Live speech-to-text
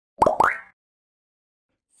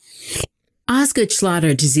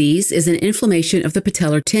Osgood-Schlatter disease is an inflammation of the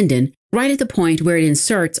patellar tendon right at the point where it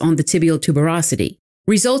inserts on the tibial tuberosity,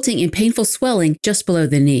 resulting in painful swelling just below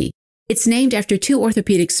the knee. It's named after two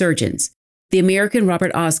orthopedic surgeons, the American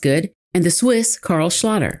Robert Osgood and the Swiss Karl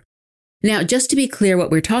Schlatter. Now, just to be clear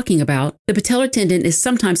what we're talking about, the patellar tendon is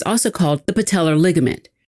sometimes also called the patellar ligament,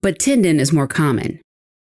 but tendon is more common.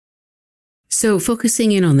 So,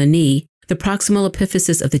 focusing in on the knee, the proximal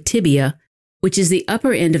epiphysis of the tibia, which is the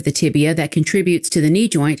upper end of the tibia that contributes to the knee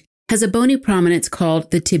joint, has a bony prominence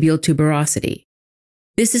called the tibial tuberosity.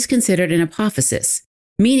 This is considered an apophysis,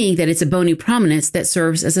 meaning that it's a bony prominence that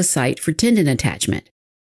serves as a site for tendon attachment.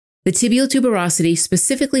 The tibial tuberosity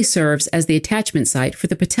specifically serves as the attachment site for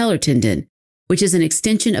the patellar tendon, which is an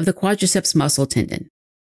extension of the quadriceps muscle tendon.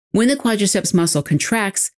 When the quadriceps muscle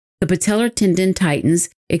contracts, the patellar tendon tightens,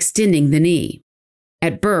 extending the knee.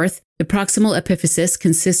 At birth, the proximal epiphysis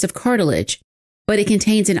consists of cartilage, but it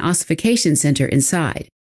contains an ossification center inside.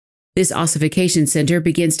 This ossification center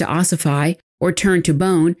begins to ossify or turn to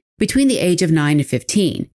bone between the age of 9 and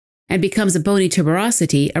 15, and becomes a bony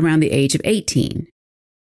tuberosity around the age of 18.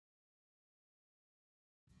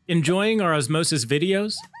 Enjoying our Osmosis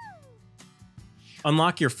videos?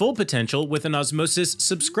 Unlock your full potential with an Osmosis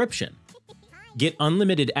subscription. Get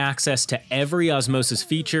unlimited access to every Osmosis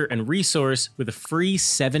feature and resource with a free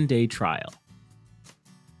 7-day trial.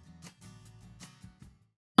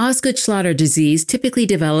 Osgood-Schlatter disease typically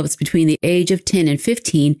develops between the age of 10 and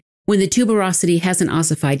 15 when the tuberosity hasn't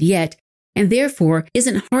ossified yet and therefore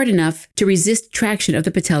isn't hard enough to resist traction of the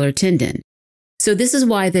patellar tendon. So this is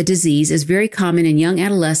why the disease is very common in young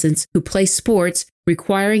adolescents who play sports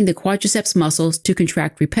requiring the quadriceps muscles to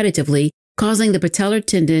contract repetitively, causing the patellar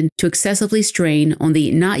tendon to excessively strain on the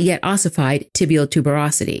not yet ossified tibial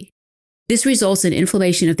tuberosity. This results in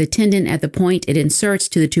inflammation of the tendon at the point it inserts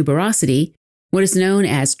to the tuberosity, what is known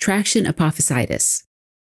as traction apophysitis.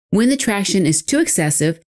 When the traction is too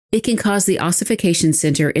excessive, it can cause the ossification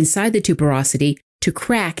center inside the tuberosity to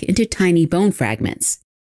crack into tiny bone fragments.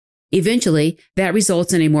 Eventually, that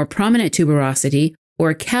results in a more prominent tuberosity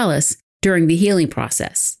or a callus during the healing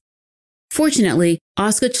process. Fortunately,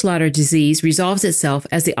 Osgood-Schlatter disease resolves itself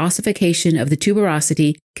as the ossification of the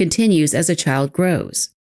tuberosity continues as a child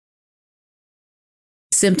grows.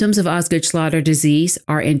 Symptoms of Osgood-Schlatter disease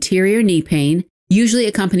are anterior knee pain, usually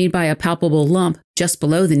accompanied by a palpable lump just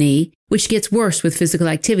below the knee, which gets worse with physical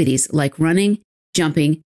activities like running,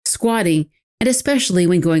 jumping, squatting, and especially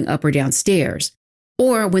when going up or down stairs,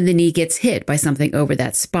 or when the knee gets hit by something over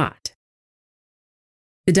that spot.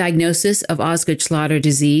 The diagnosis of Osgood-Schlatter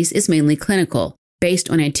disease is mainly clinical, based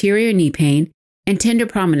on anterior knee pain and tender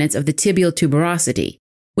prominence of the tibial tuberosity,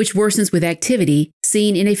 which worsens with activity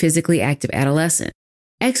seen in a physically active adolescent.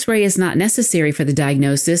 X-ray is not necessary for the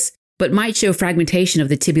diagnosis, but might show fragmentation of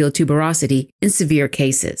the tibial tuberosity in severe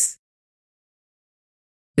cases.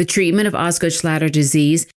 The treatment of Osgood-Schlatter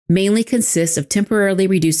disease mainly consists of temporarily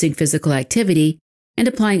reducing physical activity and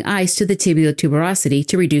applying ice to the tibial tuberosity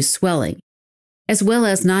to reduce swelling, as well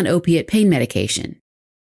as non-opiate pain medication.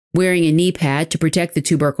 Wearing a knee pad to protect the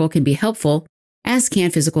tubercle can be helpful, as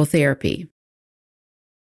can physical therapy.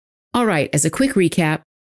 All right, as a quick recap,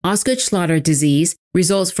 Osgood-Schlatter disease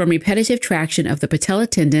results from repetitive traction of the patella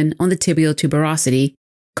tendon on the tibial tuberosity,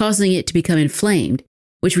 causing it to become inflamed,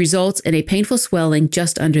 which results in a painful swelling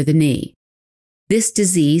just under the knee. This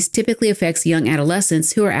disease typically affects young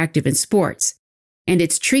adolescents who are active in sports, and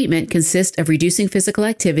its treatment consists of reducing physical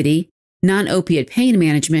activity, non-opiate pain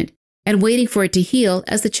management, and waiting for it to heal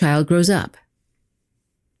as the child grows up.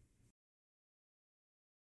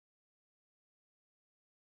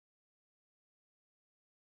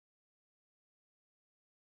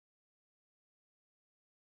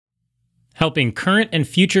 Helping current and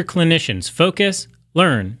future clinicians focus,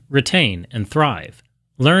 learn, retain, and thrive.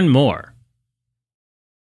 Learn more